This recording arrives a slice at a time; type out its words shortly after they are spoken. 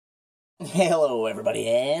Hello, everybody,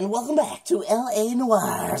 and welcome back to L.A.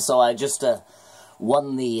 Noire. So I just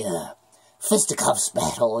won the fisticuffs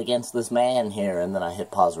battle against this man here, and then I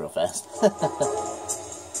hit pause real fast.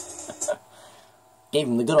 Gave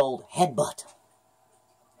him the good old headbutt.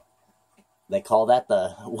 They call that the,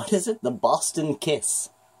 what is it? The Boston kiss.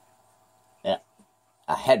 Yeah,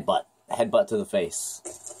 a headbutt. A headbutt to the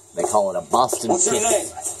face. They call it a Boston kiss.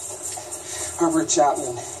 What's your name? Herbert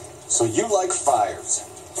Chapman. So you like fires?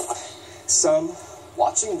 Some.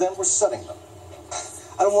 Watching them or setting them?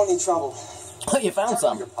 I don't want any trouble. Oh, you found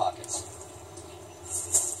some. Your pockets.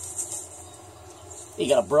 You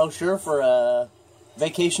got a brochure for a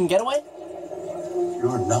vacation getaway?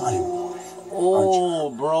 You're naughty boy.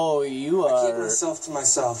 Oh, bro, you I keep are myself to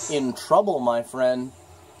myself. in trouble, my friend.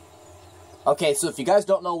 Okay, so if you guys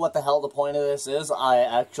don't know what the hell the point of this is, I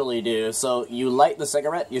actually do. So you light the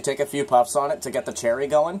cigarette, you take a few puffs on it to get the cherry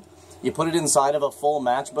going. You put it inside of a full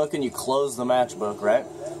matchbook and you close the matchbook, right?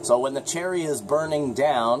 So when the cherry is burning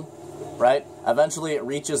down, right, eventually it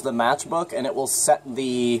reaches the matchbook and it will set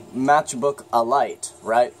the matchbook alight,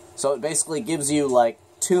 right? So it basically gives you like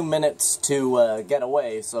 2 minutes to get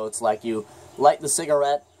away. So it's like you light the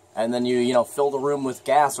cigarette and then you fill the room with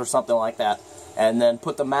gas or something like that. And then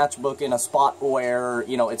put the matchbook in a spot where,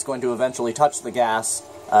 it's going to eventually touch the gas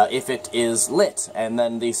if it is lit. And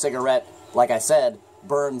then the cigarette, like I said,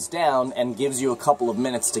 burns down and gives you a couple of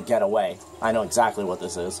minutes to get away. I know exactly what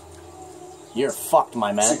this is. You're fucked,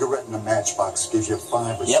 my man. Cigarette in a matchbox gives you a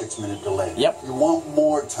 5 or 6 minute delay. Yep. You want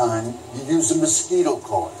more time, you use a mosquito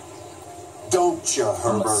coil. Don't you,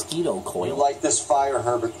 Herbert? A mosquito coil? You like this fire,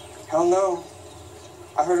 Herbert? Hell no.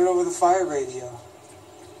 I heard it over the fire radio.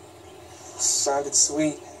 Sounded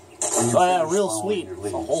sweet. Oh yeah, real sweet. A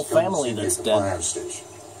whole family that's dead. Fire station.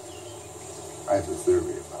 I have a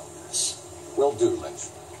theory about this. Will do, Lynch.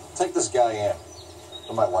 Take this guy in.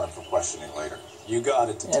 You might want him for questioning later. You got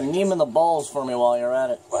it, Yeah, knee him in the balls for me while you're at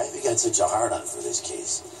it. Why have you got such a hard-on for this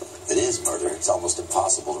case? If it is murder, it's almost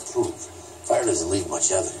impossible to prove. Fire doesn't leave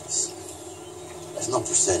much evidence. There's no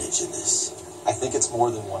percentage in this. I think it's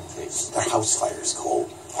more than one case. There are house fires, Cole.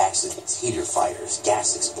 Accidents, heater fires,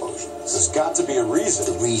 gas explosions. There's got to be a reason.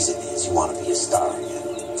 The reason is you want to be a star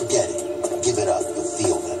again. Forget it. Give it up. You'll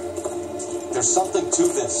feel better. There's something to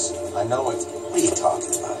this. I know it. What are you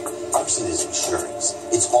talking about? Arson is insurance.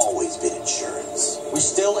 It's always been insurance. We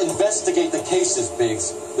still investigate the cases,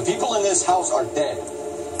 Biggs. The people in this house are dead.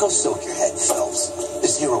 Go soak your head, Phelps.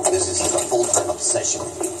 This hero business is a full-time obsession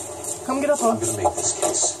with you. Come get up, I'm huh? gonna make this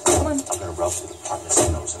case. Come on. I'm gonna rub the department's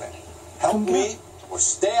nose in it. Help me or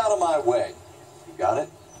stay out of my way. You got it?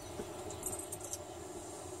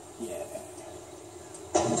 Yeah.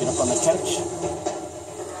 Come get up on the couch.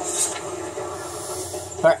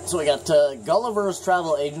 Alright, so we got Gulliver's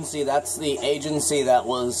Travel Agency. That's the agency that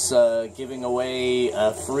was giving away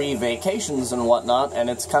free vacations and whatnot, and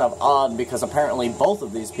it's kind of odd because apparently both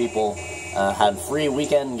of these people had free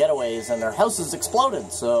weekend getaways and their houses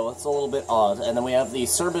exploded, so it's a little bit odd. And then we have the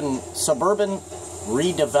suburban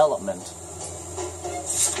redevelopment.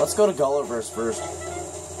 Let's go to Gulliver's first.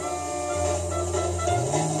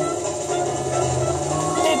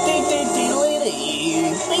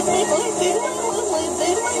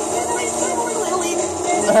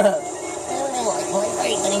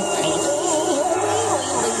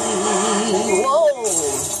 Whoa!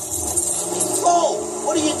 Oh,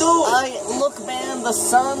 what are you doing? Look, man, the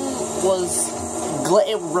sun was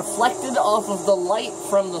it reflected off of the light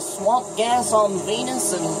from the swamp gas on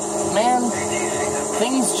Venus, and man,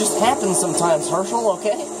 things just happen sometimes, Herschel,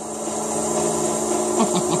 okay?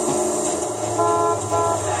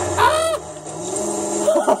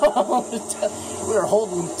 We were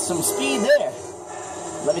holding some speed there.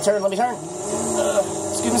 Let me turn.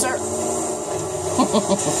 Excuse me, sir.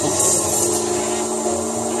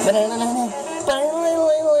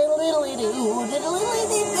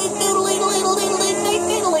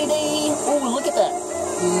 Oh, look at that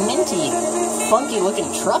minty, funky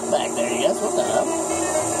looking truck back there, you guys. What the hell?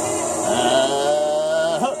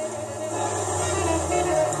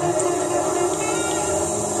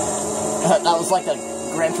 That was like a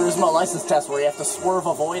Gran Turismo license test where you have to swerve,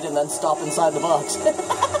 avoid, and then stop inside the box.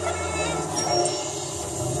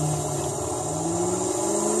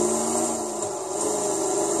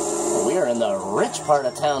 We are in the rich part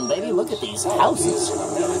of town, baby. Look at these houses.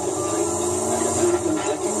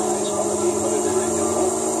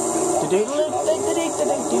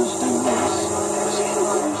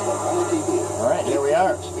 Alright, here we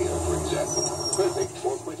are.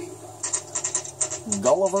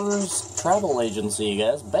 Gulliver's Travel Agency, you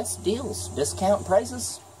guys. Best deals, discount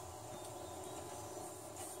prices.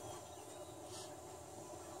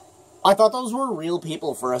 I thought those were real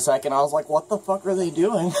people for a second. I was like, what the fuck are they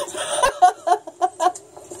doing?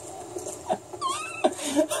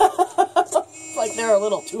 Like they're a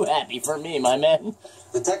little too happy for me, my man.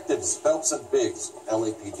 Detectives Phelps and Biggs,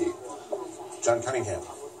 LAPD. John Cunningham,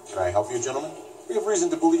 can I help you, gentlemen? We have reason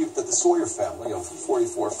to believe that the Sawyer family of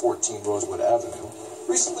 4414 Rosewood Avenue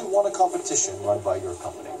recently won a competition run by your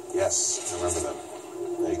company. Yes, I remember them.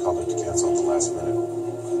 They called in to cancel at the last minute.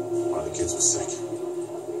 One of the kids was sick.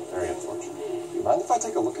 Very unfortunate. Do you mind if I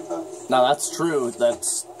take a look at that? Now that's true.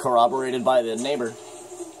 That's corroborated by the neighbor.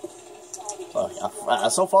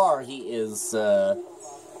 So far, he is,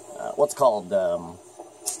 what's it called,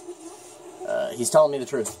 he's telling me the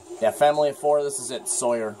truth. Yeah, family of 4, this is it,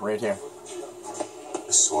 Sawyer, right here.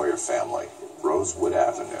 The Sawyer family, Rosewood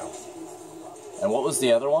Avenue. And what was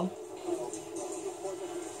the other one?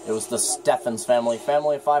 It was the Steffens family.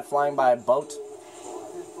 Family of 5 flying by boat.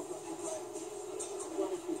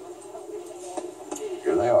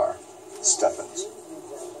 Here they are, Steffens.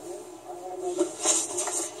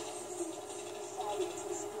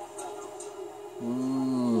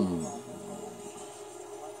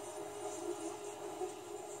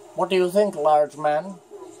 What do you think, large man?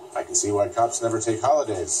 I can see why cops never take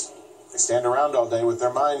holidays. They stand around all day with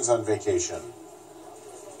their minds on vacation.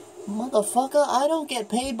 Motherfucker, I don't get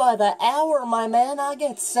paid by the hour, my man. I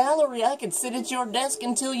get salary. I can sit at your desk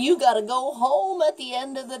until you gotta go home at the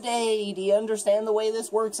end of the day. Do you understand the way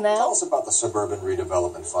this works now? Tell us about the Suburban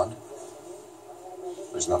Redevelopment Fund.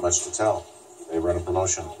 There's not much to tell. They run a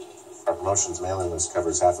promotion. Our promotions mailing list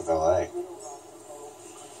covers half of LA.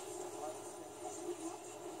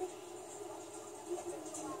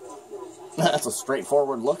 That's a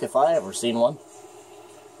straightforward look if I ever seen one.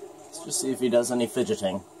 Let's just see if he does any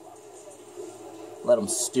fidgeting. Let him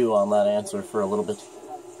stew on that answer for a little bit.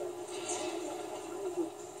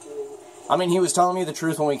 I mean, he was telling me the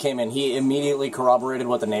truth when we came in. He immediately corroborated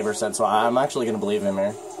what the neighbor said, so I'm actually going to believe him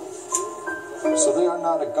here. So they are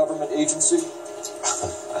not a government agency?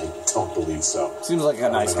 I don't believe so. Seems like a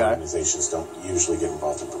nice guy. Organizations don't usually get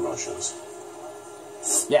involved in promotions.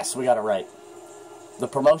 Yes, we got it right. The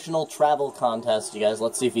promotional travel contest, you guys.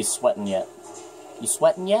 Let's see if he's sweating yet. You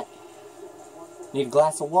sweating yet? Need a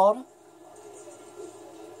glass of water?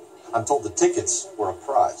 I'm told the tickets were a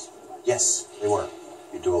prize. Yes, they were.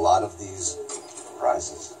 You do a lot of these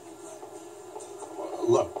prizes.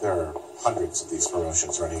 Look, there are hundreds of these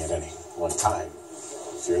promotions running at any one time.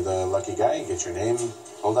 If you're the lucky guy, you get your name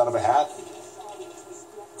pulled out of a hat.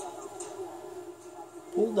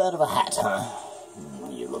 Pulled out of a hat, huh?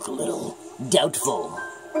 You look a little doubtful.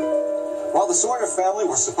 While the Sawyer family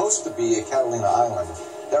were supposed to be at Catalina Island,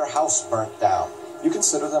 their house burnt down. You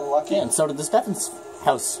consider them lucky? Yeah, and so did the Steffens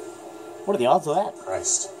house. What are the odds of that?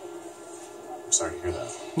 Christ. I'm sorry to hear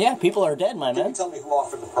that. Yeah, people are dead, my Can man. you tell me who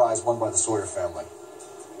offered the prize won by the Sawyer family?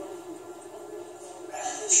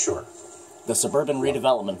 Sure. The Suburban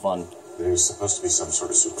Redevelopment Fund. There's supposed to be some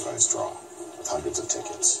sort of supervised draw with hundreds of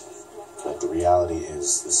tickets. But the reality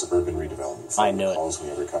is the Suburban Redevelopment Fund calls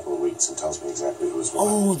me every couple of weeks and tells me exactly who's won.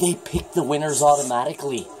 Oh, they pick the winners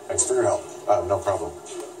automatically. Thanks for your help. No problem.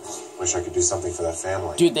 Wish I could do something for that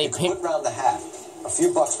family. Dude, they pick... put round the hat. A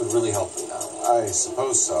few bucks would really help them now. I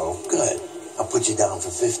suppose so. Good. I'll put you down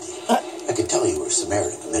for 50. I could tell you were a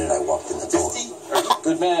Samaritan the minute I walked in the door. 50?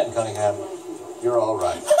 Good man, Cunningham. You're all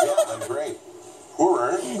right. Yeah, I'm great.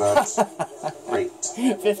 Poorer, but great.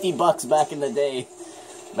 50 bucks back in the day.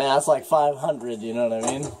 Man, that's like 500, you know what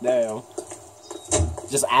I mean? Damn.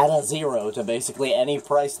 Just add a 0 to basically any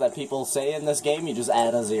price that people say in this game, you just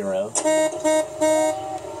add a 0.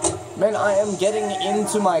 Man, I am getting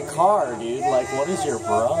into my car, dude. Like, what is your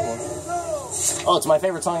problem? Oh, it's my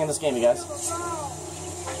favorite song in this game, you guys.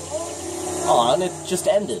 Oh, and it just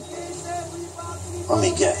ended. Let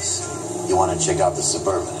me guess. You want to check out the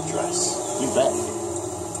Suburban address? You bet.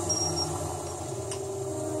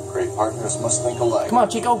 Great partners must think alike. Come on,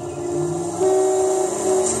 Chico.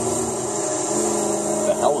 What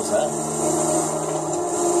the hell was that?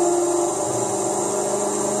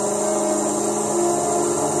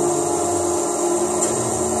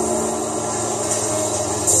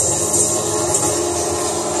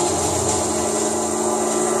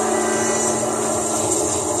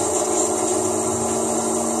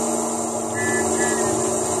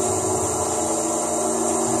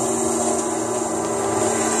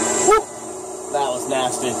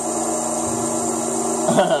 Nasty.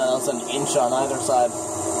 That was an inch on either side.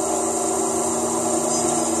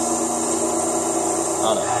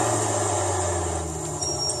 Oh no.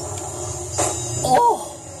 Oh!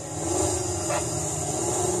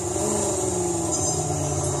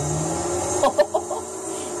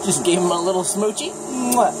 Just gave him a little smoochie.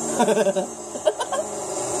 Mwah.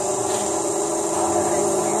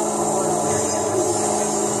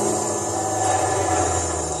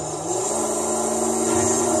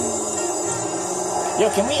 Yo,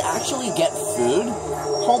 can we actually get food?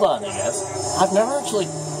 Hold on, you guys. I've never actually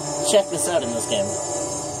checked this out in this game.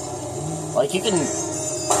 Like, you can...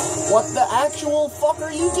 What the actual fuck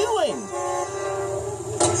are you doing?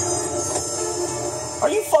 Are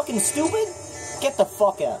you fucking stupid? Get the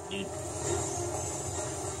fuck out, dude.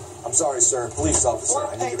 I'm sorry, sir. Police officer.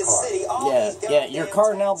 I need your car. Yeah, your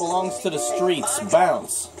car now belongs to the streets.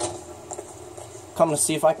 Bounce. Come to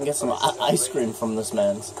see if I can get some ice cream from this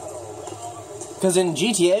man's. Because in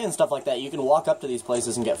GTA and stuff like that, you can walk up to these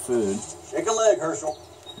places and get food. Shake a leg, Herschel.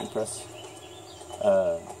 You press...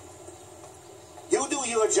 You do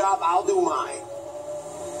your job, I'll do mine.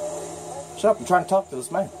 Shut up, I'm trying to talk to this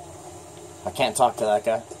man. I can't talk to that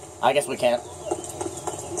guy. I guess we can't.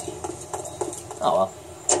 Oh well.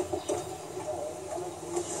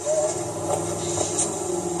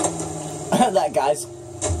 That guy's...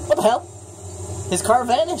 What the hell? His car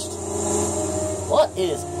vanished. What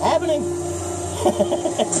is happening?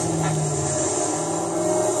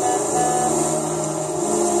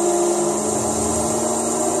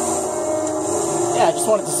 Yeah, I just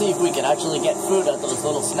wanted to see if we could actually get food at those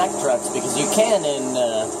little snack trucks, because you can in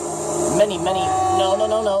many...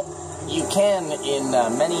 No. You can in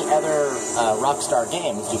many other Rockstar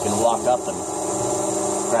games. You can walk up and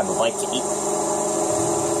grab a bite to eat.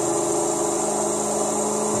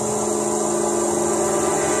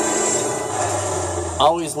 I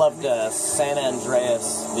always loved San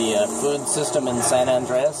Andreas, the food system in San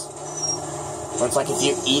Andreas, where it's like if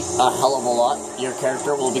you eat a hell of a lot, your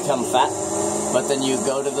character will become fat, but then you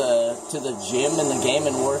go to the gym in the game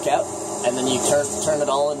and work out, and then you turn it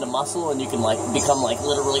all into muscle, and you can like become like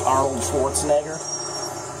literally Arnold Schwarzenegger.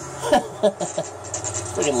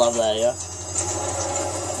 Freaking love that, yeah.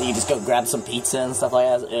 You just go grab some pizza and stuff like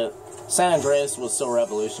that. San Andreas was so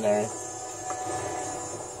revolutionary.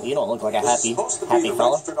 You don't look like a happy supposed to be fella. the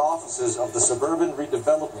registered offices of the Suburban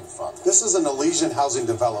Redevelopment Fund. This is an Elysian housing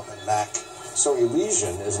development, Mac. So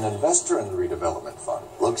Elysian is an investor in the redevelopment fund.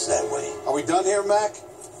 Looks that way. Are we done here, Mac?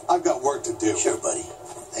 I've got work to do. Sure, buddy.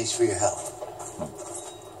 Thanks for your help.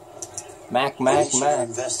 Mac.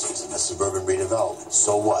 Investors in the Suburban Redevelopment.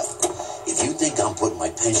 So what? If you think I'm putting my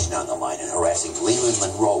pension on the line and harassing Leland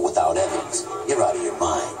Monroe without evidence, you're out of your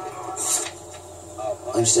mind.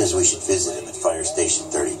 Lynch says we should visit him at Fire Station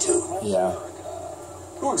 32. Yeah.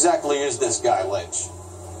 Who exactly is this guy, Lynch?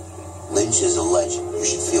 Lynch is a legend. You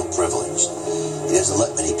should feel privileged. He doesn't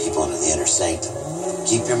let many people into the inner sanctum.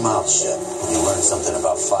 Keep your mouth shut and you'll learn something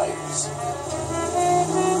about fires.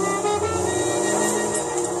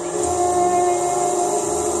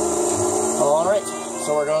 Alright,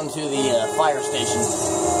 so we're going to the fire station.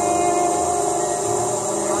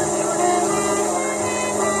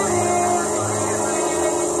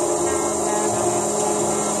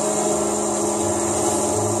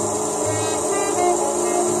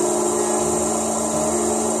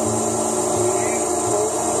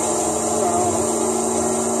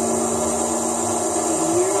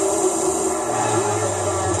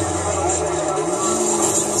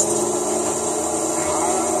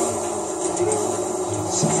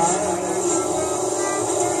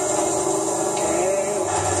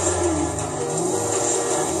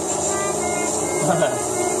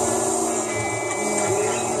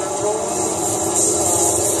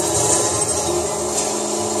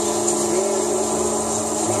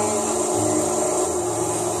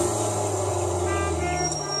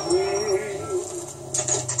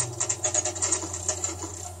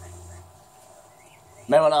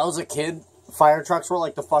 Man, when I was a kid, fire trucks were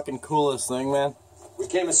like the fucking coolest thing, man. We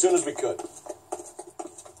came as soon as we could. I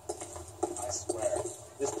swear.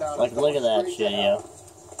 This town Like, look at that shit, yo.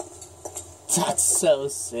 That's so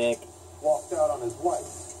sick. Walked out on his wife.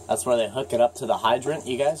 That's where they hook it up to the hydrant,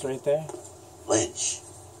 you guys, right there. Lynch.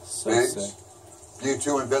 So Biggs, sick. you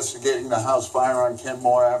two investigating the house fire on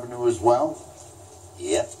Kenmore Avenue as well?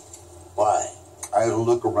 Yep. Why? I had a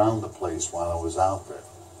look around the place while I was out there.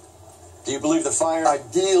 Do you believe the fire? I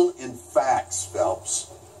deal in facts,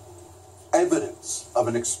 Phelps. Evidence of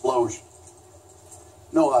an explosion.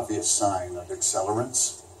 No obvious sign of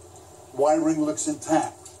accelerants. Wiring looks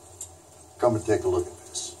intact. Come and take a look at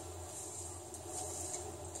this.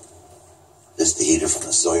 Is the heater from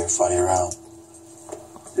the Sawyer fire out?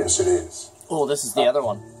 Yes, it is. Oh, this is the other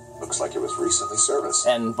one. Looks like it was recently serviced.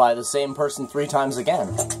 And by the same person 3 times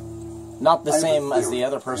again. Not the same as the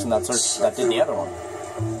other person that did the other one.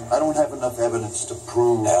 I don't have enough evidence to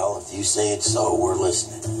prove... Al, if you say it's so, we're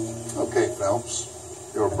listening. Okay,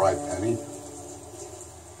 Phelps. You're a bright penny.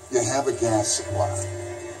 You have a gas supply.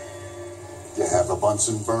 You have a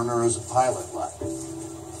Bunsen burner as a pilot light.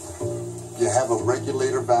 You have a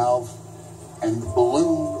regulator valve, and the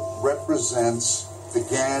balloon represents the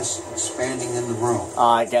gas expanding in the room.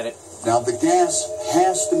 I get it. Now, the gas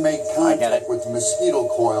has to make contact with the mosquito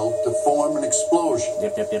coil to form an explosion.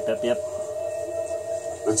 Yep.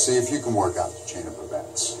 Let's see if you can work out the chain of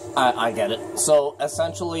events. I get it. So,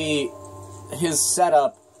 essentially, his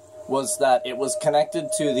setup was that it was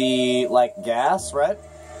connected to the, like, gas, right?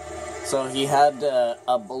 So he had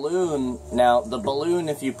a balloon. Now, the balloon,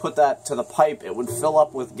 if you put that to the pipe, it would fill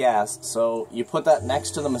up with gas. So you put that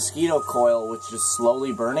next to the mosquito coil, which is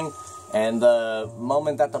slowly burning, and the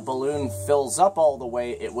moment that the balloon fills up all the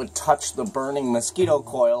way, it would touch the burning mosquito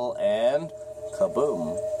coil, and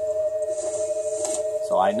kaboom.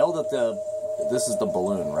 So I know that this is the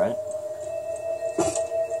balloon, right?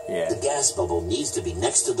 Yeah. The gas bubble needs to be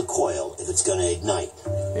next to the coil if it's going to ignite.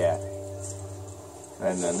 Yeah.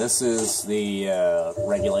 And then this is the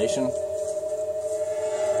regulation.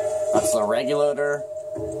 That's the regulator.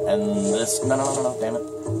 And this... No, damn it.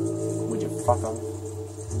 Would you fuck off?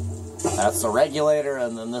 That's the regulator,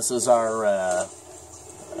 and then this is our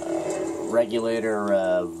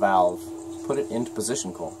regulator valve. Put it into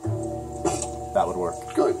position, Cole. That would work.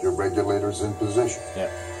 Good, your regulator's in position. Yeah.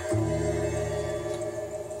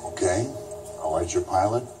 Okay, I'll light your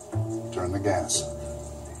pilot. Turn the gas on.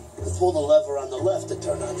 Pull the lever on the left to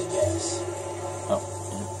turn on the gas. Oh,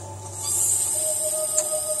 yeah.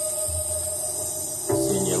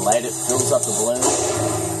 See, and you light it, fills up the balloon.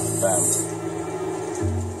 Bam.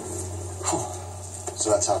 So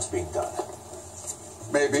that's how it's being done.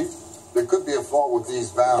 Maybe. There could be a fault with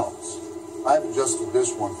these valves. I've adjusted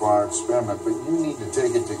this one for our experiment, but you need to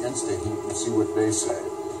take it to InstaHeat and see what they say.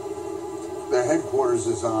 Their headquarters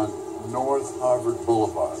is on North Harvard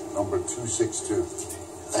Boulevard, number 262.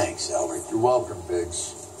 Thanks, Albert. You're welcome,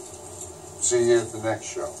 Biggs. See you at the next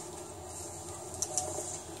show.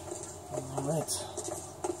 All right.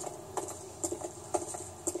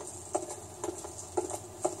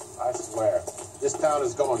 I swear, this town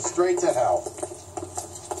is going straight to hell.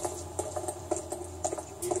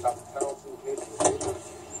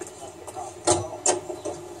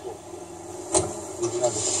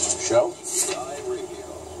 Show?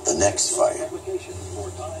 The next fire.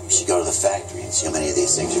 You should go to the factory and see how many of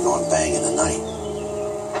these things are going bang in the night.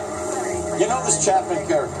 You know this Chapman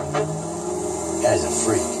character? The guy's a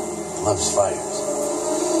freak. Loves fires.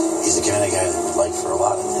 He's the kind of guy that would like for a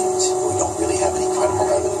lot of things. We don't really have any credible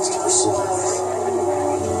evidence to pursue him with.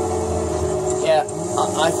 Yeah,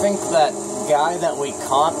 I think that guy that we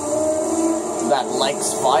caught that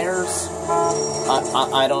likes fires,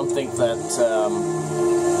 I don't think that,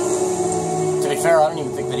 to be fair, I don't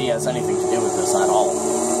even think that he has anything to do with this at all.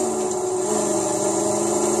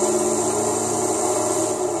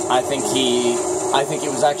 I think he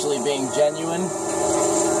was actually being genuine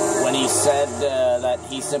when he said that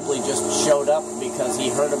he simply just showed up because he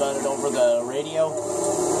heard about it over the radio,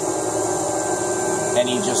 and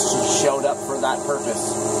he just showed up for that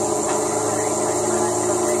purpose.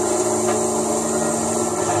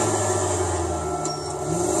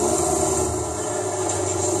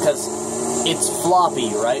 Because it's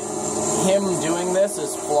floppy, right? Him doing this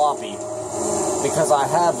is floppy. Because I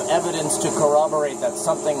have evidence to corroborate that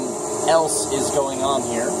something else is going on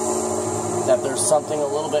here. That there's something a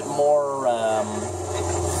little bit more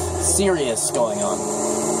serious going on.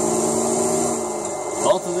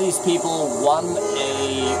 Both of these people won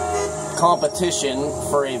a competition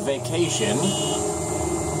for a vacation.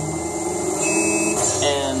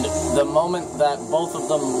 And the moment that both of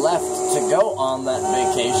them left to go on that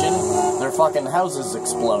vacation, their fucking houses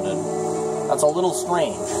exploded. That's a little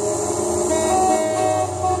strange.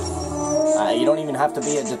 You don't even have to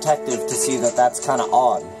be a detective to see that that's kind of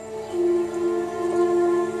odd.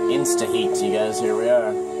 InstaHeat, you guys, here we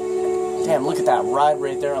are. Damn, look at that ride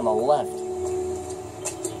right there on the left.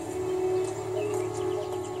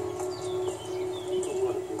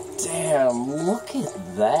 Damn, look at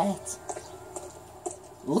that.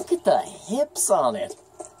 Look at the hips on it.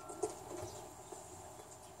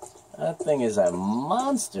 That thing is a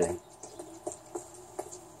monster.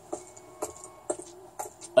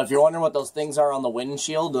 If you're wondering what those things are on the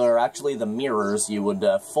windshield, they're actually the mirrors. You would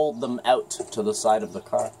fold them out to the side of the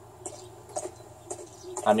car.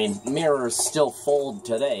 I mean, mirrors still fold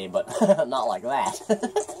today, but not like that.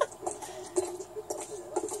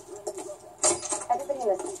 Everybody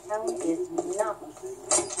in this town is nuts.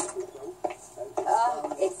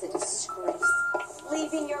 Oh, it's a disgrace.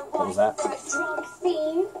 Leaving your wife for a drunk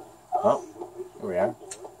scene. Oh, here we are.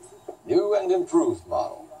 New and improved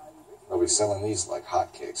model. But be selling these like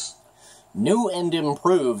hotcakes. New and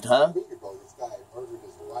improved, huh? A week ago, this guy murdered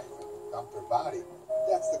his wife and dumped her body.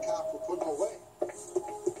 That's the cop who put him away.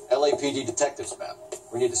 LAPD detectives, ma'am.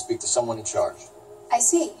 We need to speak to someone in charge. I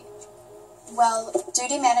see. Well,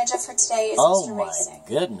 duty manager for today is Oh Mr. my Racing.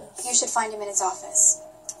 goodness. You should find him in his office.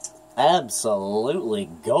 Absolutely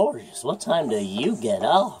gorgeous. What time do you get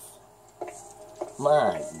off?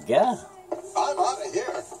 My God. I'm out of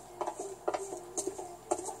here.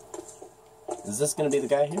 Is this going to be the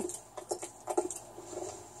guy here?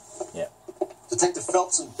 Yeah. Detective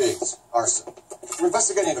Phelps and Biggs, arson. We're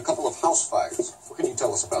investigating a couple of house fires. What can you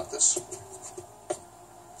tell us about this?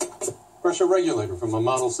 Pressure regulator from a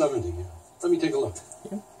Model 70 here. Let me take a look.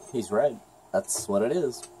 Yeah, he's right. That's what it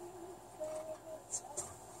is.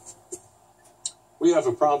 We have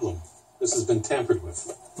a problem. This has been tampered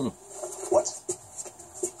with. What?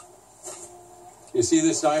 You see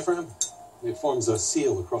this diaphragm? It forms a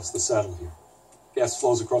seal across the saddle here. Gas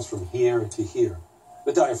flows across from here to here.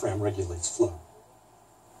 The diaphragm regulates flow.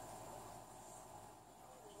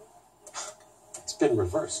 It's been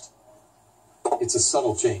reversed. It's a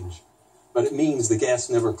subtle change, but it means the gas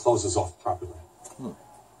never closes off properly.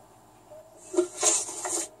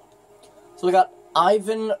 So we got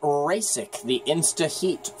Ivan Rasic, the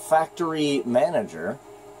Insta-Heat factory manager.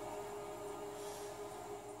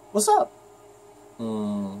 What's up?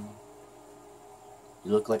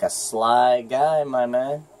 You look like a sly guy, my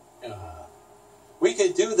man. We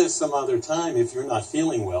could do this some other time if you're not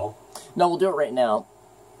feeling well. No, we'll do it right now.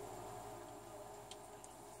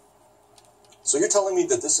 So you're telling me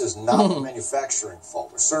that this is not a manufacturing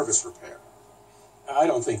fault or service repair? I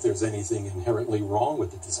don't think there's anything inherently wrong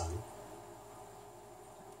with the design.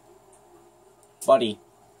 Buddy,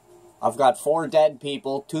 I've got 4 dead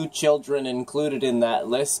people, 2 children included in that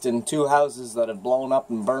list, and 2 houses that have blown up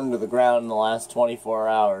and burned to the ground in the last 24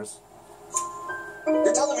 hours.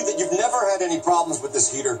 You're telling me that you've never had any problems with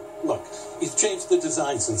this heater? Look, he's changed the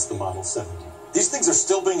design since the Model 70. These things are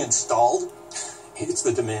still being installed? It's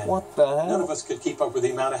the demand. What the hell? None of us could keep up with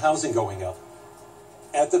the amount of housing going up.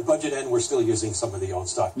 At the budget end, we're still using some of the old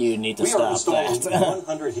stock. You need to we are stop installing that.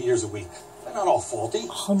 100 heaters a week. They're not all faulty.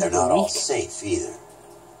 100 They're not a all week? safe either.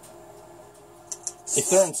 If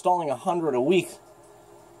they're installing 100 a week,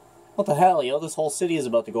 what the hell, yo? This whole city is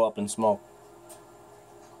about to go up in smoke.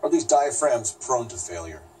 Are these diaphragms prone to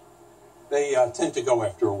failure? They tend to go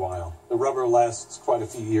after a while. The rubber lasts quite a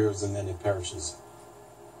few years and then it perishes.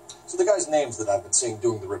 So the guys' names that I've been seeing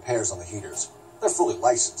doing the repairs on the heaters, they're fully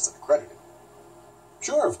licensed and accredited.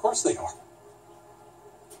 Sure, of course they are.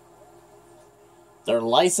 They're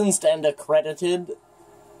licensed and accredited,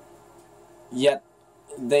 yet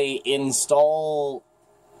they install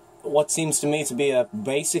what seems to me to be a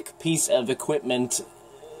basic piece of equipment.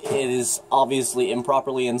 It is obviously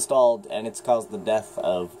improperly installed, and it's caused the death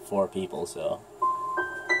of 4 people, so...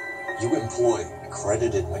 You employ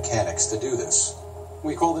accredited mechanics to do this.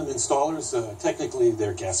 We call them installers. Technically,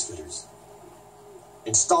 they're gas fitters.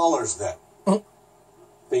 Installers, then.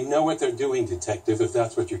 They know what they're doing, detective, if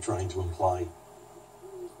that's what you're trying to imply.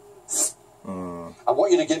 I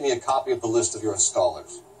want you to get me a copy of the list of your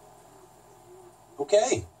installers.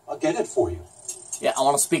 Okay, I'll get it for you. Yeah, I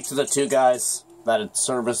want to speak to the 2 guys that had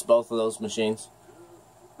serviced both of those machines.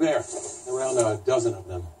 There, around a dozen of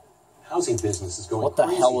them. Housing business is going What the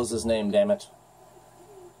crazy. hell was his name, damn it?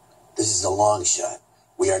 This is a long shot.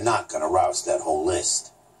 We are not going to rouse that whole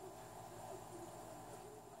list.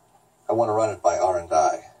 I want to run it by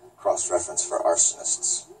R&I, cross-reference for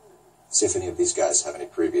arsonists. See if any of these guys have any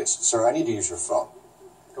previous. Sir, I need to use your phone.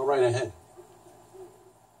 Go right ahead.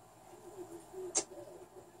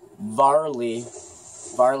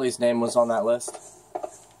 Varley's name was on that list.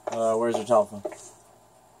 Where's your telephone?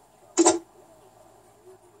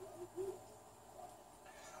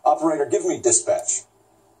 Operator, give me dispatch.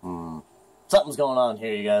 Something's going on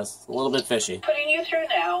here, you guys. It's a little bit fishy. Putting you through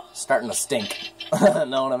now. Starting to stink.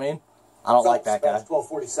 Know what I mean? I don't like that guy.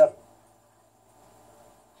 1247.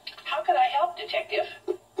 How could I help, Detective?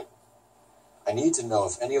 I need to know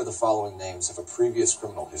if any of the following names have a previous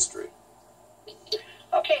criminal history.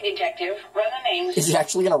 Okay, Detective. Run the names. Is he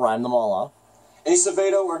actually going to rhyme them all off?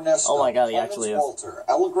 Acevedo Ernesto. Oh my God, he Clemens actually is. Walter.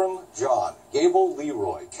 Elgrim John. Gable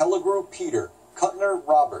Leroy. Kelligrew Peter. Kuttner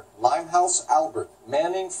Robert. Limehouse Albert.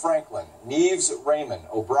 Manning Franklin. Neves Raymond.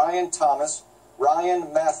 O'Brien Thomas.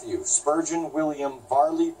 Ryan Matthew. Spurgeon William.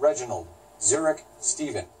 Varley Reginald. Zurich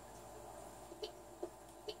Stephen.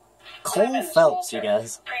 Cole Clemens Phelps, Walter. you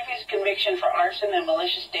guys. Previous conviction for arson and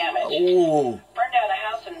malicious damage. Ooh. Burned out a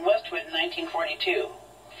house in Westwood in 1942.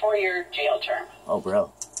 4-year jail term. Oh,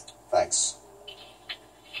 bro. Thanks.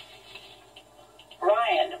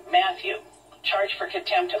 Ryan Matthew, charged for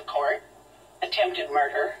contempt of court, attempted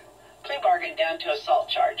murder, plea bargain down to assault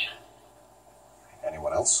charge.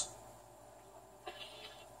 Anyone else?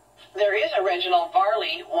 There is a Reginald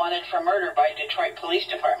Varley wanted for murder by Detroit Police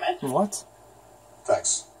Department. What?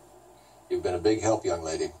 Thanks. You've been a big help, young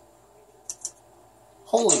lady.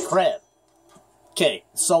 Holy crap. Okay,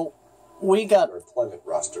 so we got... Your employment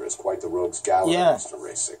roster is quite the rogues gallery, Yeah. Mr.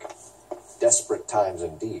 Rasick. Desperate times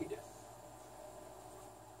indeed.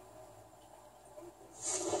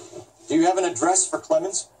 Do you have an address for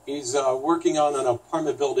Clemens? He's working on an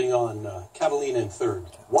apartment building on Catalina and 3rd.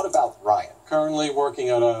 What about Ryan? Currently working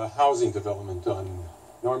at a housing development on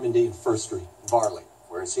Normandy and 1st Street. Varley,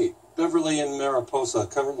 where is he? Beverly and Mariposa,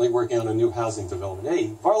 currently working on a new housing development.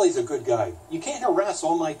 Hey, Varley's a good guy. You can't harass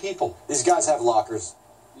all my people. These guys have lockers.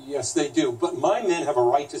 Yes, they do, but my men have a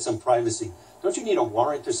right to some privacy. Don't you need a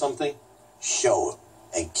warrant or something? Show him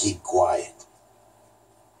and keep quiet.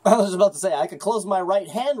 I was about to say, I could close my right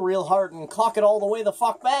hand real hard and cock it all the way the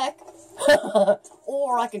fuck back.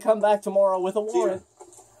 Or I could come back tomorrow with a warrant.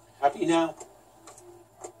 Happy now?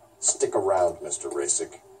 Stick around, Mr.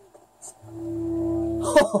 Rasick.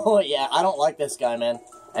 Oh, yeah, I don't like this guy, man.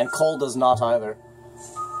 And Cole does not either.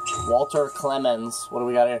 Walter Clemens. What do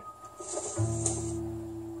we got here?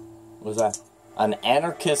 What is that? An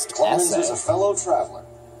anarchist Clemens essay. is a fellow traveler.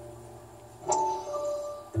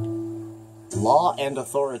 Law and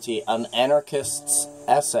Authority, an anarchist's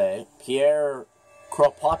essay. Pierre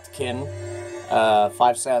Kropotkin,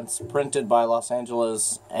 5 cents, printed by Los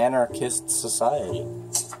Angeles Anarchist Society.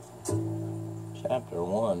 Chapter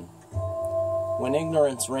 1. When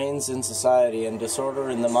ignorance reigns in society and disorder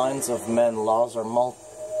in the minds of men, laws are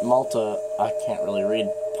I can't really read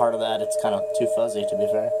part of that. It's kind of too fuzzy, to be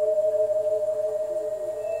fair.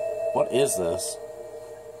 What is this?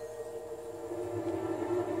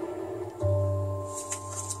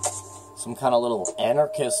 Some kind of little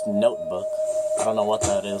anarchist notebook. I don't know what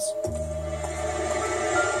that is.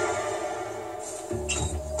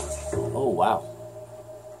 Oh, wow.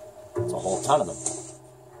 There's a whole ton of them.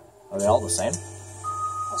 Are they all the same?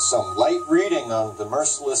 Some light reading on the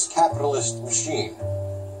merciless capitalist machine.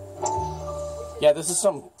 Yeah, this is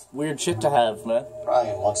some weird shit to have, man.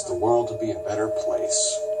 Ryan wants the world to be a better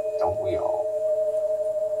place. Don't we all?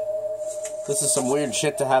 This is some weird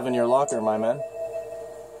shit to have in your locker, my man.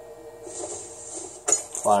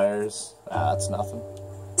 Pliers. Ah, that's nothing.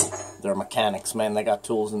 They're mechanics, man. They got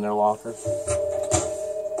tools in their locker.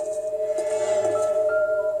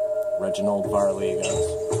 Reginald Varley,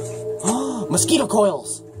 guys. Mosquito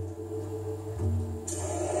coils!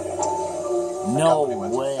 No Company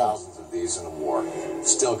went through way. thousands of these in a war.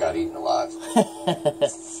 Still got eaten alive.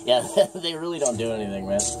 Yeah, they really don't do anything,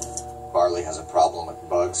 man. Varley has a problem with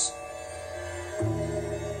bugs.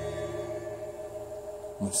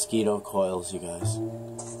 Mosquito coils, you guys.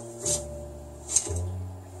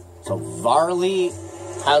 So Varley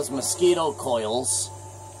has mosquito coils.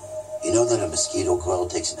 You know that a mosquito coil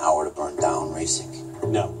takes an hour to burn down, Rasick?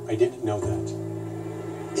 No, I didn't know that.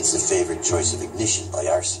 It's the favorite choice of ignition by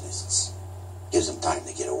arsonists. Gives them time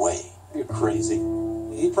to get away. You're crazy.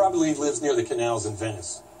 He probably lives near the canals in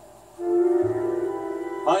Venice.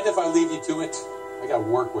 Mind if I leave you to it? I got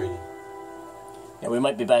work waiting. Yeah, we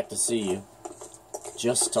might be back to see you.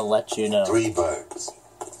 Just to let you know. 3 birds.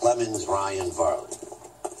 Clemens, Ryan, Varley.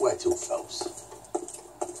 Where to, Phelps?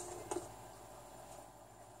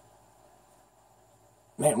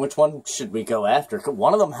 Man, which one should we go after?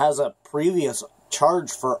 One of them has a previous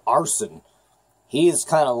charge for arson. He is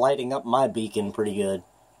kind of lighting up my beacon pretty good.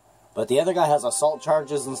 But the other guy has assault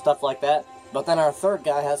charges and stuff like that. But then our third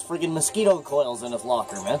guy has friggin' mosquito coils in his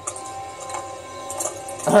locker, man.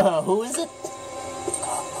 Who is it?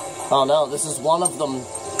 Oh no, this is one of them.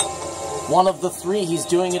 One of the 3, he's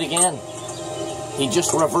doing it again. He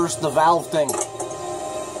just reversed the valve thing.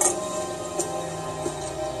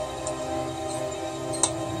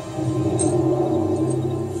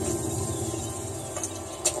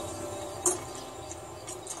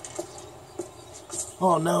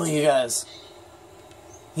 Oh no, you guys.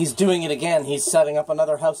 He's doing it again. He's setting up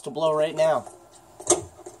another house to blow right now.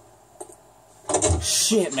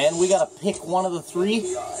 Shit, man, we gotta pick one of the 3.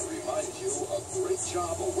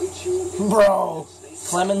 Bro,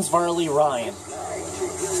 Clemens, Varley, Ryan.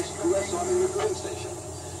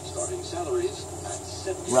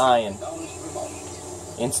 Ryan.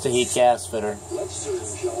 Insta-heat gas fitter.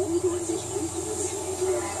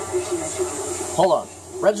 Hold on.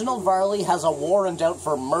 Reginald Varley has a warrant out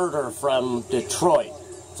for murder from Detroit.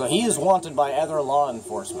 So he is wanted by other law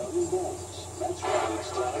enforcement.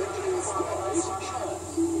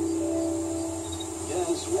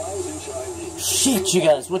 Shit, you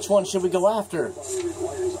guys, which one should we go after?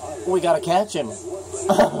 We gotta catch him.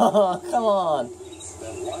 Come on.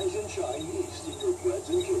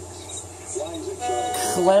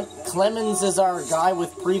 Clemens is our guy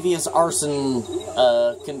with previous arson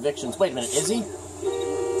convictions. Wait a minute, is he?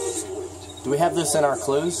 Do we have this in our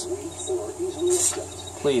clues?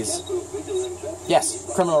 Please.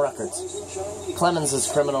 Yes, criminal records.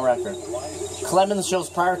 Clemens' criminal record. Clemens shows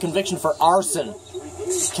prior conviction for arson,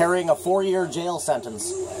 carrying a 4-year jail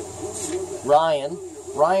sentence.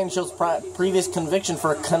 Ryan shows previous conviction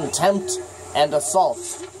for contempt and assault,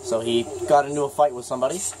 so he got into a fight with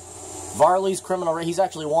somebody. Varley's criminal record, he's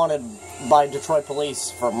actually wanted by Detroit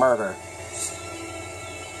police for murder.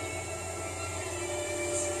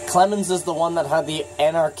 Clemens is the one that had the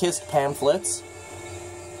anarchist pamphlets,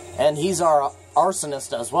 and he's our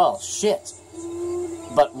arsonist as well. Shit.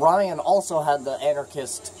 But Ryan also had the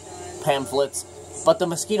anarchist pamphlets, but the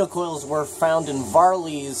mosquito coils were found in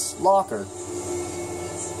Varley's locker.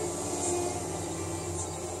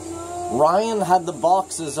 Ryan had the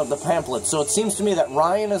boxes of the pamphlets, so it seems to me that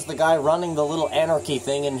Ryan is the guy running the little anarchy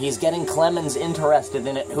thing, and he's getting Clemens interested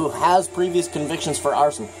in it, who has previous convictions for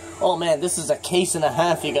arson. Oh man, this is a case and a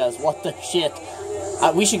half, you guys. What the shit?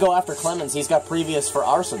 We should go after Clemens. He's got previous for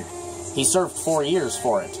arson. He served 4 years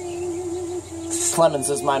for it. Clemens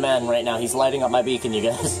is my man right now. He's lighting up my beacon, you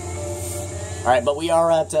guys. Alright, but we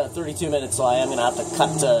are at 32 minutes, so I am going to have to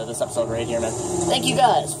cut this episode right here, man. Thank you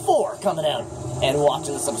guys for coming out and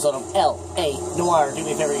watching this episode of L.A. Noire. Do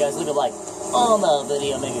me a favor, you guys, leave a like on the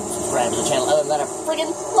video, maybe subscribe to the channel. Other than that, I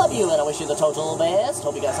friggin' love you, and I wish you the total best.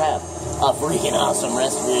 Hope you guys have a freaking awesome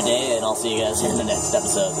rest of your day, and I'll see you guys in the next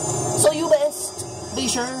episode. So you best be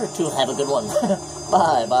sure to have a good one.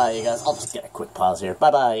 Bye-bye, you guys. I'll just get a quick pause here.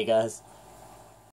 Bye-bye, you guys.